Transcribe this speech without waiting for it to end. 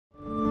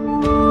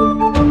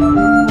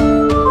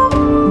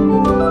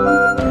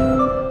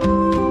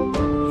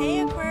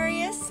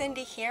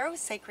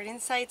Sacred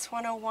Insights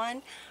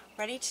 101,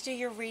 ready to do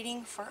your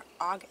reading for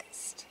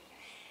August.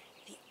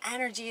 The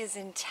energy is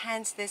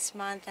intense this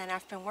month, and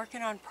I've been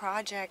working on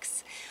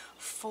projects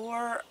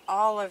for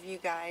all of you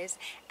guys.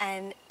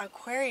 And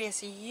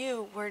Aquarius,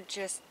 you were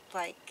just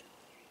like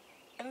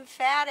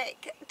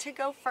emphatic to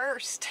go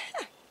first.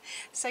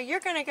 So you're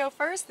going to go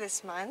first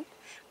this month.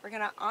 We're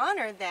going to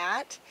honor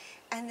that.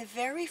 And the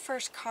very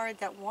first card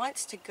that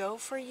wants to go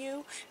for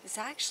you is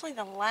actually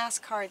the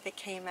last card that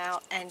came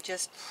out and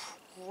just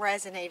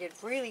resonated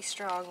really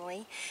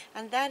strongly.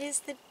 And that is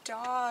the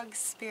dog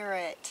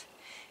spirit.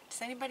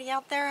 Does anybody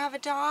out there have a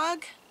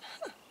dog?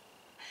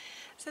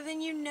 So then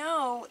you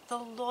know the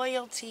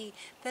loyalty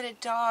that a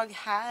dog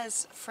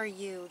has for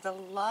you, the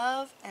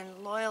love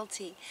and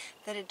loyalty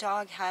that a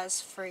dog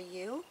has for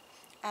you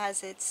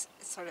as its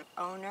sort of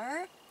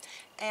owner.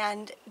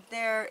 And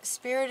their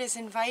spirit is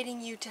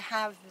inviting you to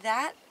have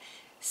that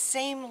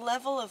same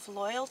level of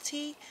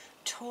loyalty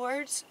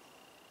towards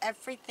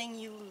everything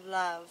you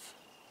love,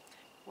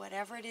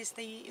 whatever it is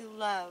that you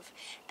love.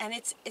 And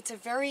it's a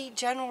very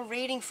general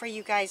reading for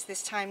you guys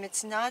this time.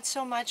 It's not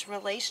so much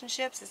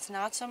relationships, it's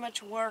not so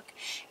much work,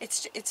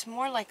 it's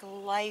more like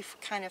life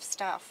kind of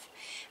stuff.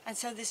 And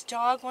so this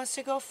dog wants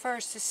to go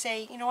first to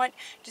say, you know what,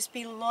 just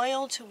be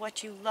loyal to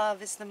what you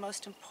love is the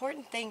most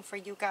important thing for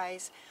you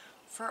guys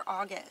for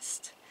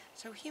August.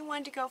 So he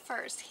wanted to go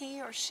first. He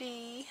or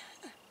she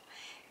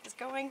is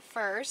going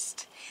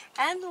first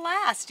and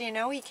last. You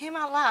know, he came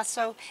out last.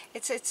 So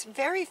it's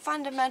very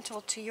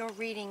fundamental to your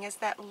reading is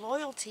that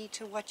loyalty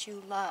to what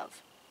you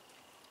love.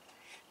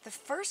 The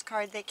first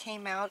card that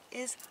came out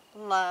is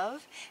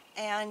love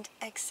and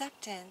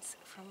acceptance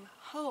from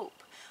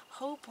Hope.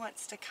 Hope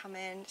wants to come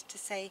in to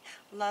say,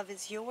 love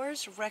is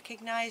yours,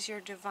 recognize your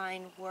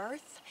divine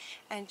worth,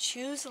 and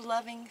choose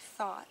loving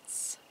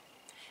thoughts.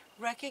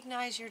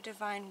 Recognize your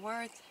divine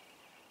worth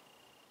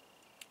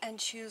and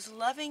choose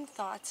loving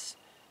thoughts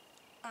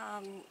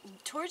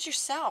towards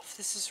yourself.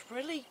 This is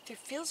really, it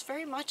feels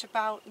very much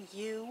about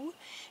you,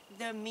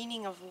 the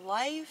meaning of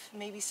life.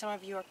 Maybe some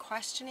of you are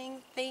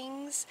questioning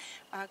things,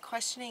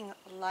 questioning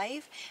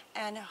life,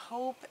 and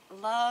hope,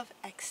 love,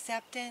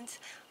 acceptance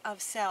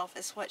of self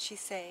is what she's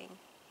saying.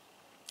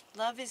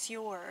 Love is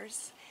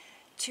yours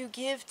to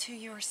give to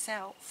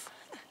yourself.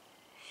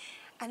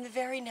 And the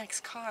very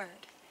next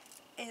card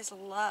is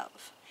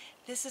love.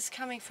 This is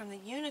coming from the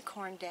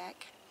unicorn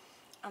deck.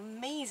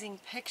 Amazing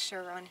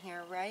picture on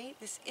here, right?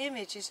 This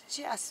image is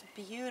just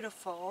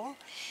beautiful.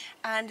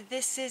 And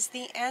this is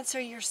the answer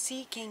you're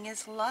seeking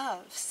is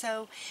love.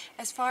 So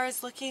as far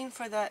as looking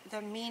for the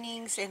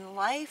meanings in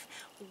life,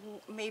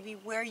 maybe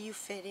where you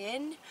fit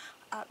in,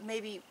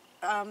 maybe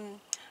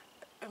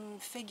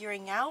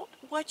figuring out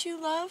what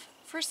you love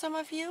for some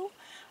of you,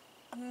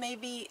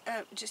 maybe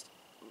just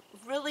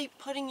really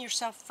putting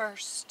yourself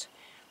first.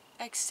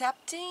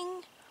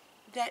 Accepting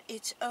that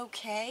it's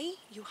okay,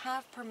 you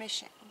have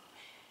permission.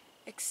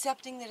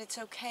 Accepting that it's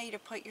okay to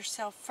put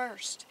yourself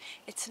first.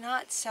 It's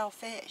not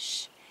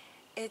selfish.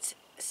 It's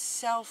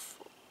self-care.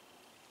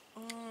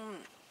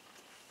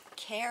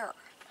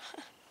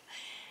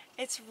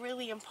 It's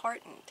really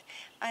important.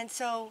 And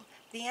so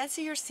the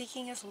answer you're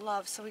seeking is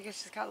love. So we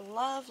just got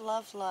love,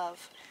 love,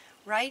 love.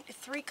 Right?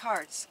 3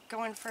 cards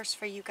going first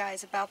for you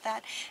guys about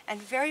that.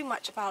 And very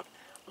much about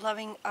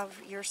loving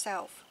of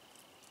yourself.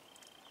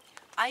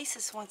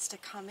 Isis wants to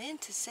come in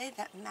to say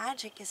that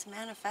magic is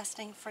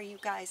manifesting for you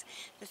guys.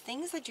 The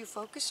things that you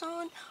focus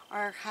on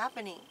are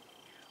happening,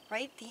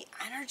 right? The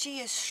energy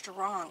is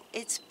strong.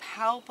 It's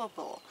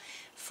palpable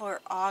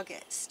for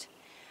August.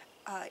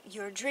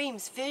 Your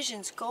dreams,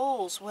 visions,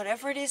 goals,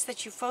 whatever it is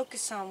that you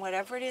focus on,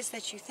 whatever it is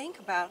that you think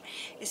about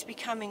is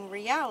becoming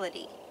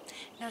reality.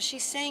 Now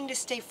she's saying to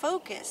stay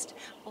focused,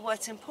 but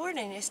what's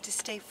important is to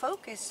stay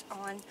focused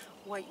on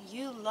what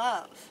you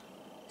love,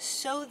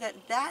 so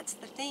that that's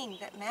the thing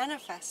that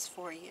manifests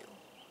for you.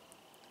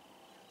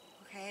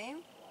 Okay?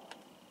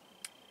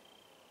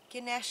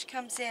 Ganesh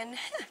comes in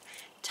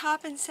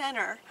top and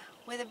center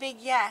with a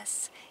big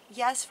yes.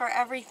 Yes for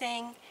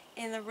everything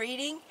in the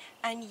reading,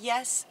 and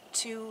yes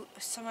to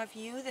some of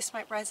you. This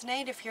might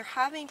resonate if you're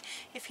having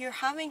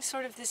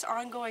sort of this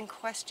ongoing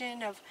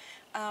question of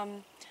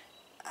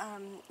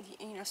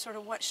you know, sort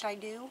of what should I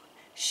do?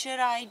 Should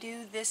I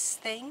do this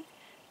thing?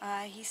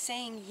 He's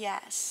saying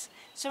yes.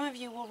 Some of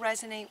you will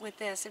resonate with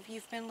this. If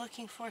you've been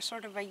looking for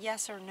sort of a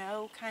yes or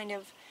no kind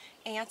of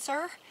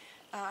answer,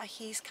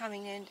 he's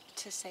coming in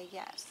to say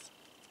yes.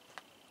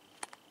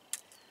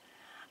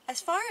 As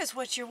far as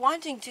what you're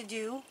wanting to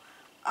do,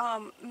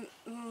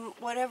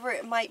 whatever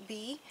it might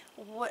be,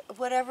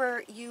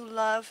 whatever you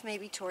love,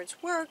 maybe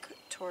towards work,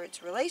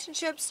 towards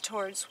relationships,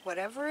 towards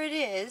whatever it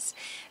is,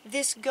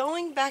 this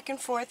going back and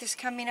forth is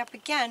coming up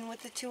again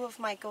with the 2 of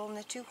Michael and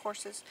the 2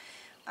 horses.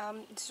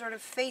 Sort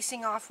of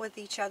facing off with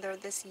each other,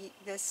 this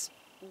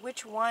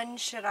which one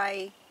should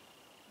I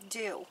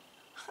do?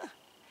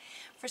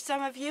 For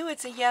some of you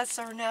it's a yes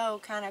or no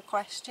kind of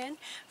question.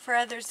 For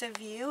others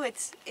of you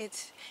it's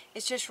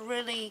just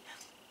really,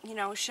 you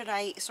know, should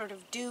I sort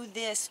of do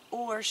this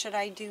or should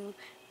I do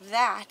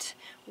that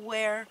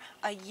where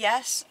a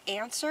yes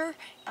answer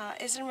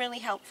isn't really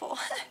helpful.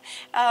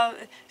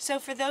 So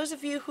for those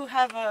of you who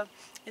have a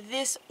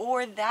this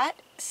or that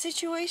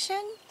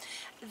situation,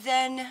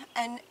 then,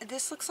 and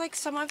this looks like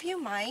some of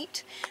you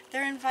might,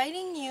 they're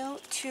inviting you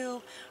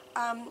to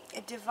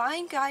a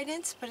divine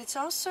guidance, but it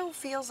also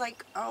feels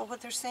like, oh,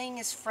 what they're saying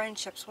is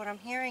friendships. What I'm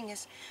hearing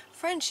is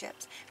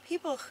friendships,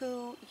 people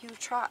who you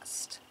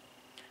trust.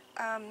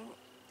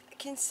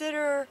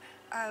 Consider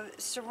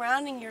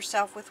surrounding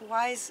yourself with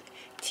wise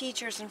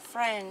teachers and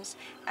friends,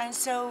 and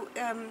so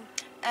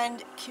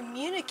and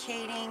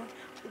communicating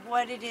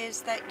what it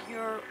is that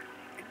you're,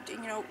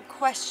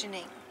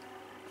 questioning.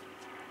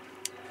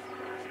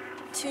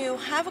 To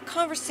have a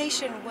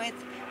conversation with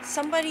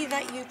somebody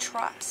that you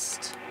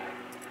trust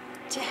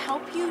to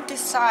help you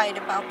decide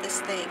about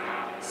this thing.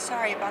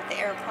 Sorry about the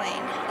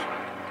airplane.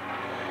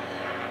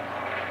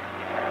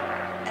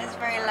 It's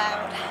very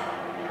loud.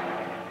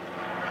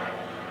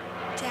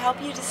 To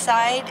help you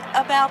decide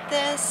about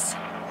this,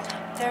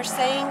 they're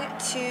saying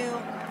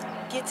to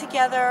get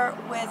together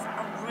with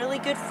a really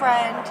good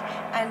friend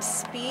and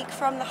speak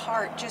from the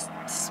heart. Just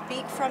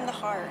speak from the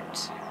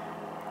heart.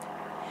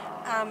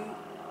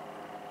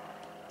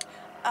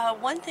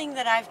 One thing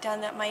that I've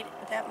done that might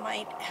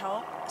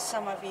help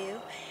some of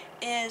you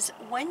is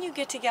when you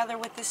get together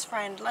with this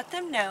friend, let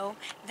them know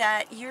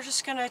that you're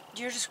just gonna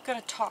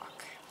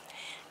talk,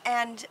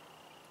 and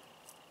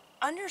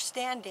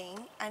understanding,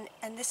 and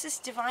this is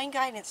divine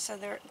guidance, so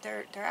they're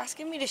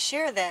asking me to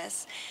share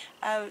this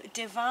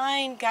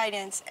divine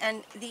guidance,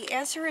 and the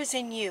answer is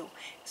in you,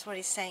 is what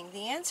he's saying.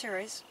 The answer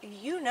is,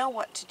 you know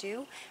what to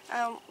do.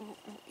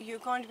 You're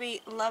going to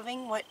be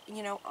loving what,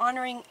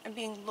 honoring and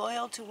being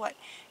loyal to what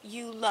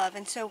you love,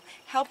 and so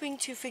helping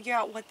to figure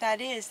out what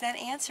that is, that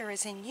answer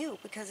is in you,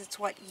 because it's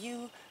what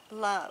you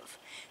love.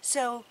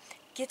 So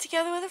get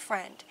together with a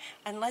friend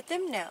and let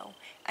them know,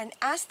 and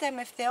ask them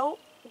if they'll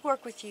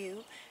work with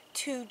you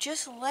to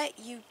just let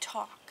you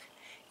talk.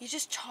 You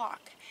just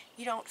talk.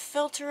 You don't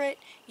filter it.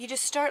 You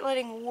just start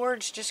letting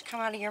words just come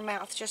out of your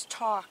mouth. Just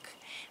talk.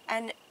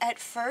 And at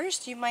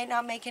first, you might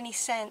not make any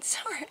sense,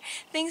 or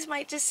things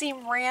might just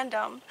seem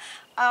random.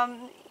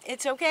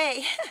 It's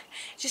okay.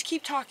 Just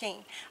keep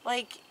talking.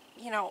 Like,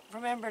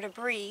 remember to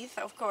breathe,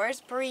 of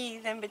course.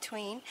 Breathe in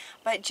between.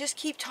 But just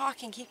keep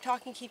talking, keep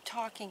talking, keep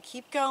talking.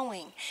 Keep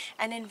going.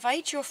 And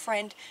invite your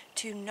friend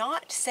to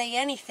not say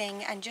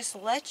anything and just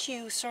let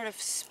you sort of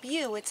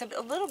spew. It's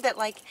a little bit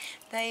like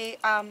they,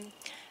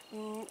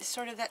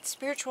 sort of that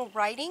spiritual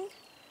writing.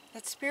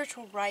 But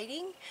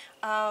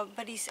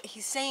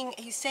he's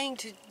saying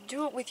to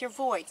do it with your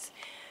voice.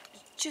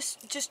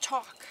 Just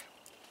talk.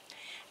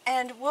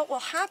 And what will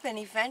happen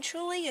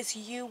eventually is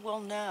you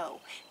will know.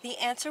 The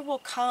answer will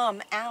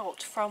come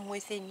out from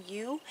within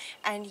you,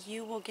 and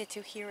you will get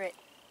to hear it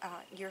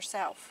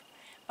yourself.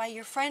 By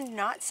your friend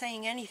not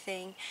saying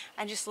anything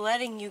and just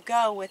letting you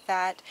go with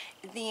that,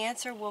 the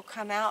answer will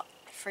come out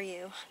for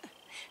you.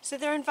 So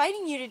they're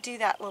inviting you to do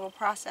that little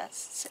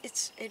process.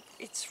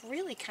 It's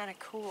really kind of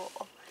cool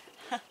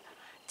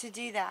to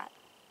do that.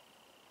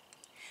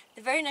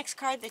 The very next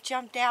card that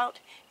jumped out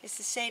is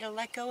to say to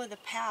let go of the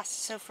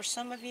past. So for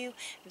some of you,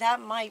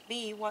 that might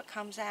be what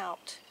comes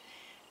out.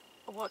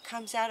 What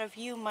comes out of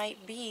you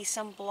might be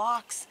some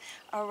blocks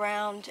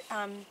around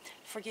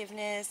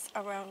forgiveness,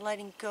 around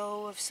letting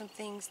go of some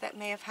things that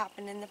may have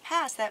happened in the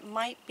past. That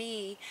might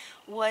be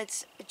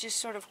what's just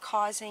sort of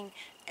causing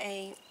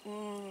a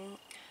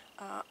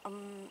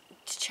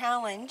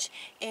challenge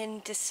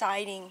in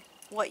deciding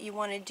what you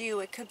want to do.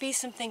 It could be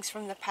some things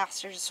from the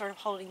past that are sort of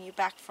holding you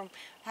back from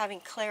having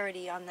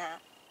clarity on that.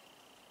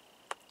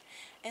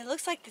 It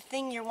looks like the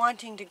thing you're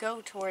wanting to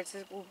go towards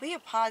will be a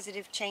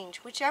positive change.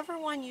 Whichever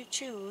one you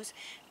choose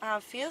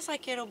feels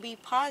like it'll be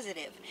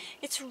positive.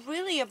 It's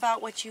really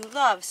about what you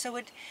love. So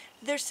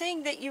they're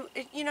saying that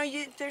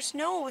there's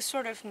no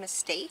sort of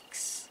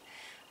mistakes.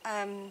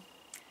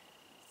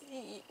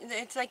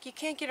 It's like you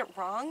can't get it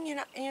wrong.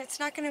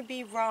 It's not going to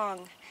be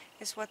wrong,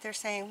 is what they're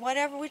saying.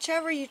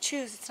 Whichever you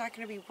choose, it's not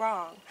going to be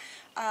wrong.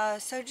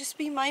 So just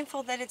be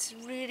mindful that it's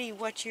really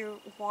what you're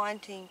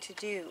wanting to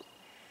do.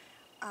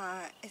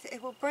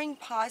 It will bring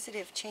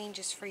positive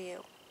changes for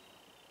you.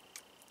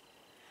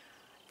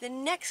 The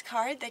next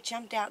card that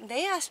jumped out, and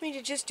they asked me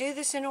to just do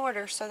this in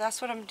order, so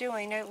that's what I'm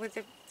doing with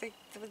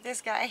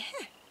this guy.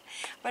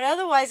 But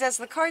otherwise, as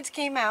the cards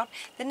came out,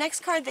 the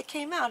next card that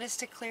came out is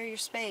to clear your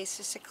space,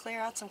 is to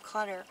clear out some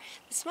clutter.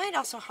 This might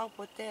also help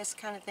with this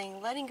kind of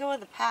thing, letting go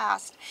of the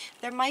past.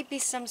 There might be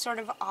some sort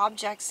of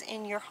objects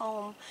in your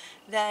home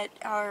that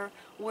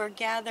were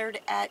gathered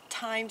at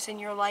times in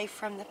your life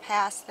from the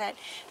past that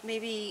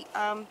maybe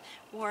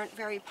weren't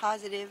very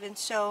positive, and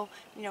so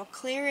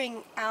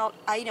clearing out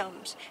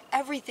items.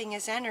 Everything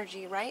is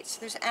energy, right?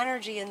 So there's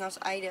energy in those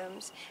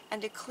items,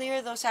 and to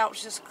clear those out,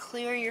 just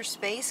clear your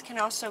space, can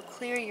also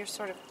clear your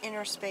sort of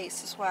inner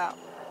space as well.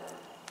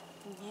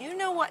 You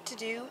know what to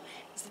do.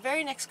 It's the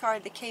very next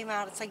card that came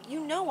out. It's like,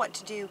 you know what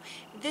to do.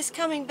 This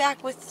coming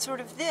back with sort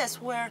of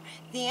this, where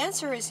the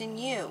answer is in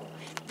you.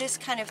 This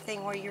kind of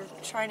thing where you're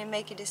trying to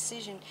make a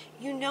decision.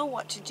 You know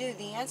what to do.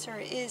 The answer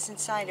is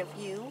inside of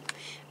you.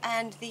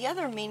 And the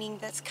other meaning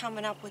that's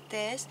coming up with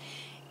this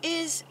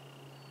is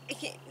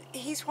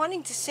he's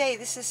wanting to say,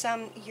 this is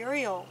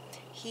Uriel.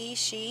 He,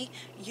 she,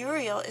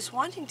 Uriel is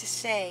wanting to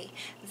say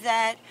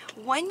that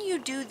when you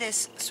do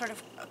this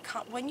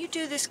when you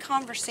do this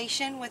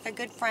conversation with a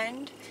good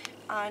friend,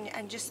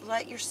 and just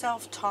let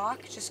yourself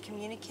talk, just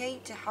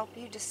communicate to help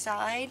you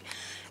decide,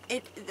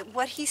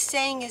 what he's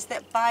saying is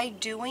that by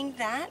doing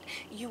that,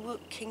 you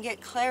can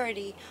get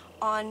clarity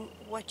on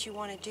what you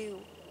want to do,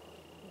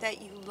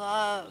 that you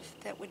love,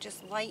 that would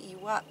just light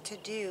you up to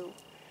do.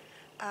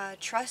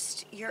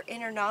 Trust your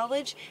inner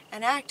knowledge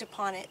and act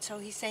upon it. So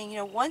he's saying,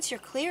 once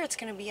you're clear, it's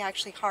going to be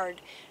actually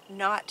hard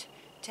not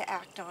to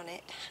act on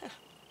it.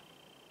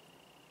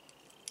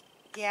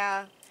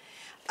 Yeah.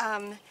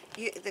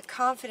 The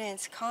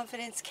confidence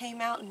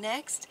came out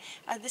next.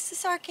 This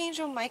is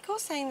Archangel Michael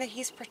saying that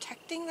he's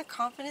protecting the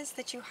confidence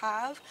that you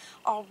have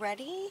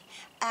already,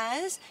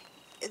 as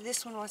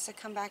this one wants to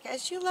come back,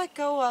 as you let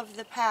go of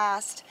the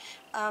past,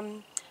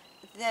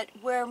 that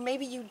where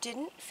maybe you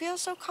didn't feel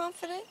so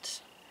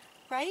confident.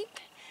 Right?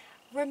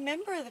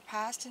 Remember the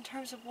past in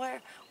terms of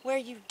where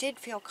you did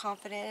feel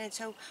confident. And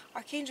so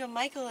Archangel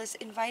Michael is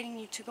inviting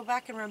you to go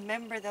back and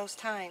remember those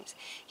times.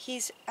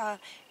 He's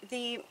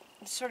the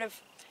sort of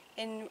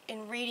in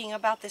reading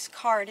about this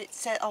card, it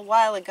said a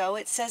while ago,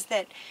 it says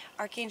that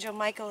Archangel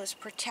Michael is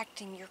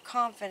protecting your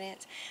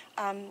confidence,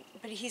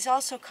 but he's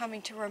also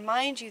coming to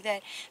remind you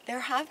that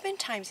there have been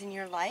times in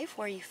your life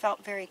where you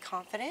felt very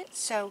confident.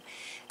 So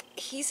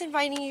he's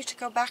inviting you to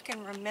go back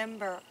and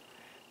remember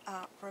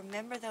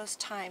those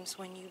times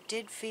when you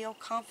did feel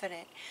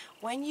confident.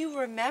 When you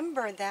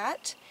remember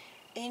that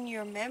in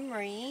your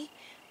memory,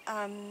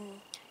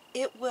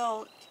 it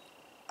will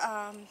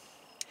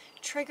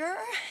trigger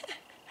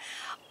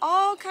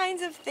all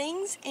kinds of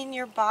things in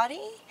your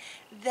body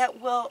that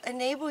will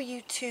enable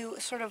you to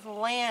sort of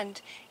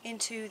land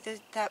into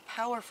that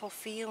powerful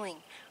feeling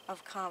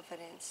of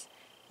confidence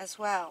as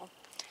well.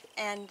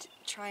 And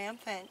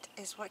triumphant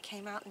is what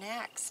came out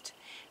next.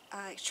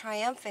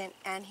 Triumphant,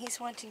 and he's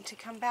wanting to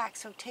come back.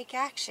 So take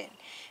action.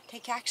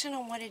 Take action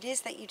on what it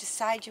is that you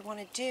decide you want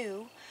to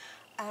do.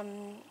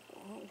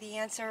 The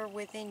answer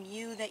within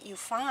you that you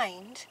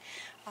find,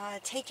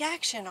 take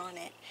action on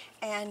it.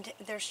 And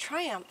there's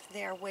triumph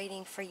there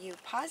waiting for you.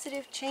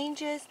 Positive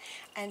changes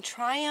and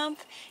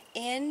triumph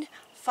in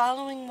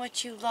following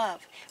what you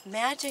love.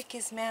 Magic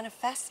is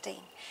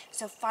manifesting.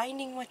 So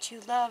finding what you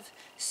love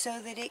so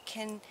that it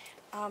can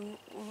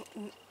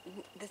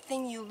the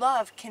thing you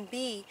love can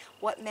be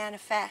what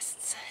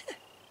manifests.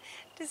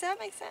 Does that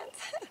make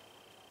sense?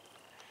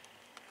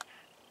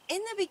 In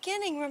the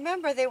beginning,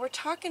 remember, they were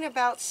talking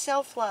about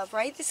self-love,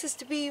 right? This is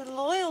to be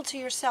loyal to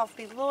yourself,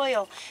 be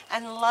loyal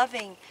and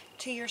loving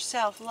to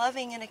yourself,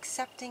 loving and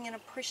accepting and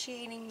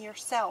appreciating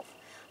yourself.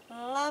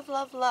 Love,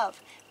 love,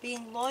 love.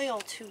 Being loyal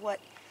to what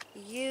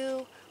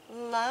you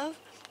love.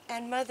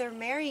 And Mother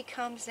Mary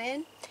comes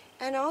in,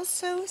 and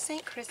also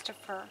Saint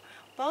Christopher.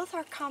 Both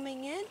are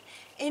coming in,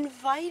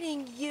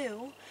 inviting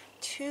you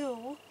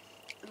to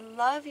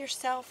love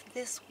yourself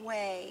this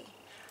way.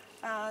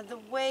 The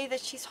way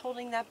that she's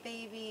holding that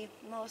baby,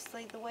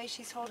 mostly the way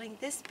she's holding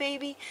this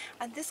baby.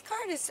 And this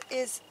card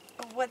is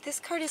what this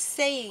card is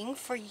saying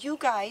for you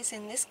guys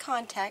in this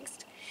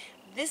context,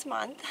 this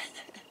month,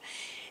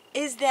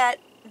 is that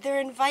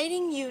they're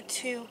inviting you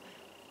to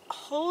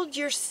hold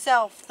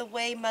yourself the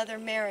way Mother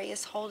Mary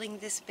is holding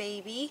this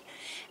baby,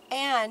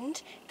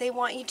 and they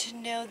want you to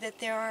know that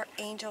there are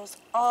angels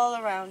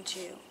all around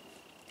you.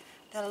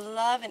 The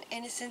love and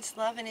innocence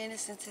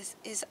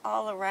is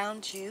all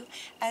around you.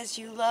 As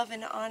you love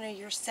and honor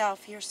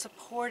yourself, you're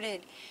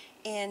supported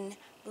in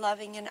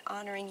loving and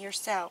honoring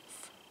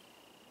yourself.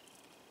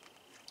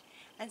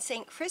 And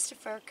Saint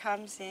Christopher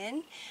comes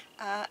in,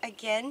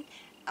 again,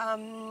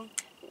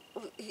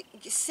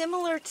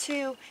 similar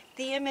to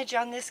the image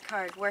on this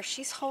card where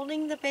she's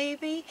holding the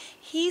baby,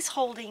 he's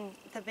holding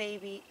the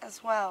baby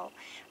as well.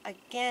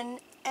 Again,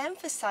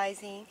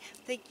 emphasizing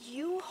that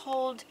you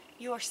hold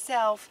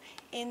yourself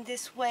in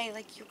this way,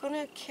 like you're going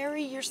to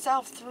carry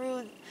yourself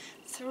through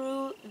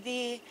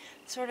the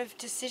sort of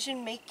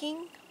decision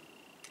making.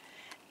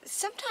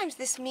 Sometimes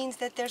this means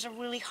that there's a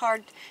really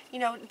hard,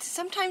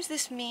 sometimes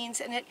this means,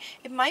 and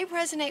it might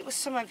resonate with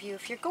some of you,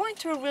 if you're going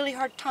through a really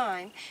hard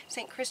time,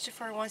 St.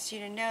 Christopher wants you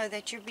to know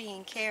that you're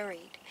being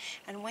carried.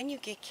 And when you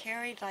get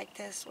carried like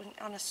this,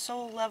 on a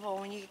soul level,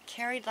 when you get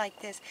carried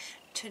like this,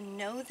 to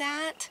know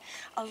that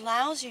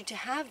allows you to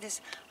have this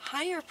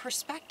higher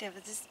perspective.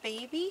 This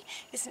baby,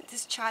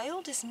 this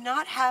child is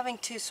not having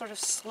to sort of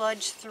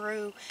sludge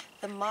through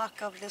the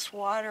muck of this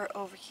water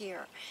over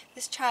here.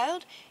 This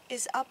child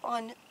is up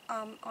on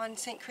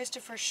St.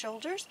 Christopher's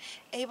shoulders,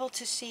 able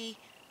to see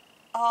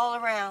all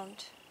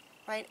around.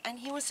 right? And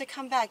he wants to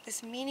come back,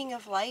 this meaning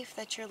of life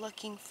that you're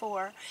looking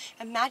for.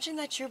 Imagine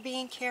that you're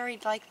being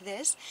carried like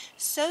this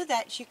so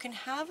that you can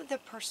have the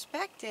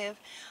perspective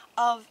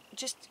of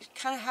just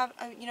kind of have,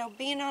 you know,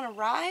 being on a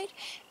ride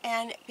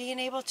and being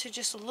able to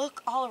just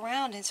look all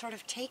around and sort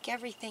of take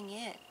everything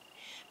in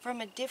from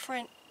a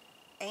different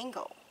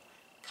angle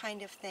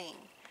kind of thing.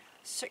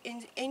 So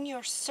in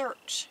your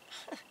search,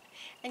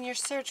 in your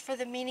search for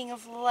the meaning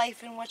of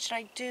life and what should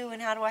I do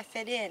and how do I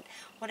fit in,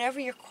 whatever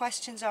your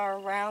questions are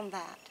around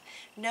that,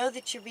 know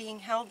that you're being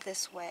held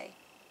this way.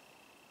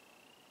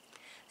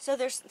 So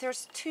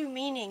there's two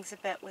meanings a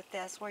bit with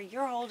this, where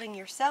you're holding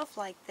yourself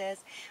like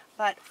this,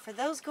 but for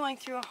those going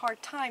through a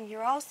hard time,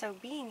 you're also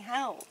being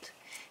held.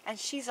 And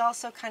she's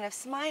also kind of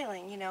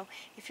smiling, you know.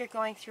 If you're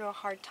going through a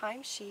hard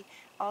time, she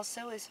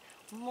also is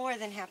more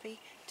than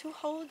happy to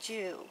hold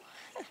you.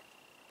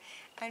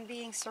 And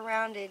being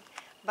surrounded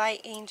by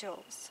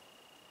angels.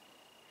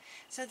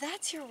 So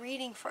that's your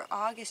reading for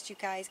August, you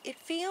guys. It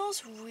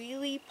feels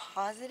really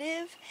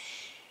positive.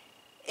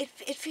 It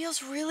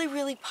feels really,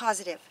 really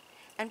positive.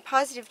 And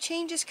positive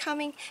change is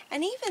coming.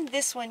 And even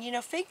this one, you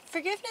know,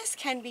 forgiveness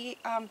can be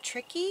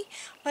tricky,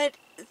 but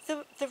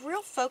the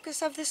real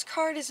focus of this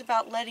card is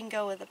about letting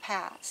go of the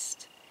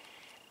past.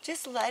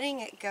 Just letting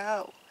it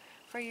go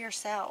for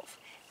yourself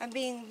and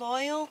being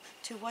loyal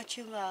to what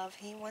you love.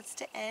 He wants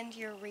to end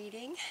your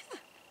reading.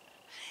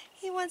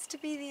 He wants to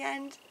be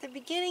the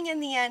beginning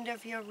and the end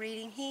of your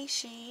reading. He,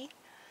 she,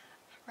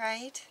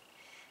 right?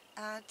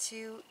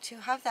 To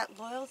have that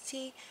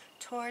loyalty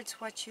towards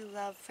what you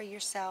love for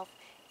yourself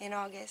in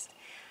August.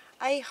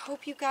 I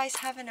hope you guys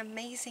have an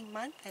amazing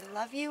month. I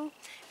love you.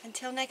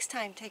 Until next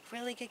time, take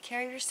really good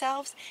care of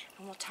yourselves,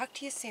 and we'll talk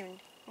to you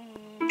soon.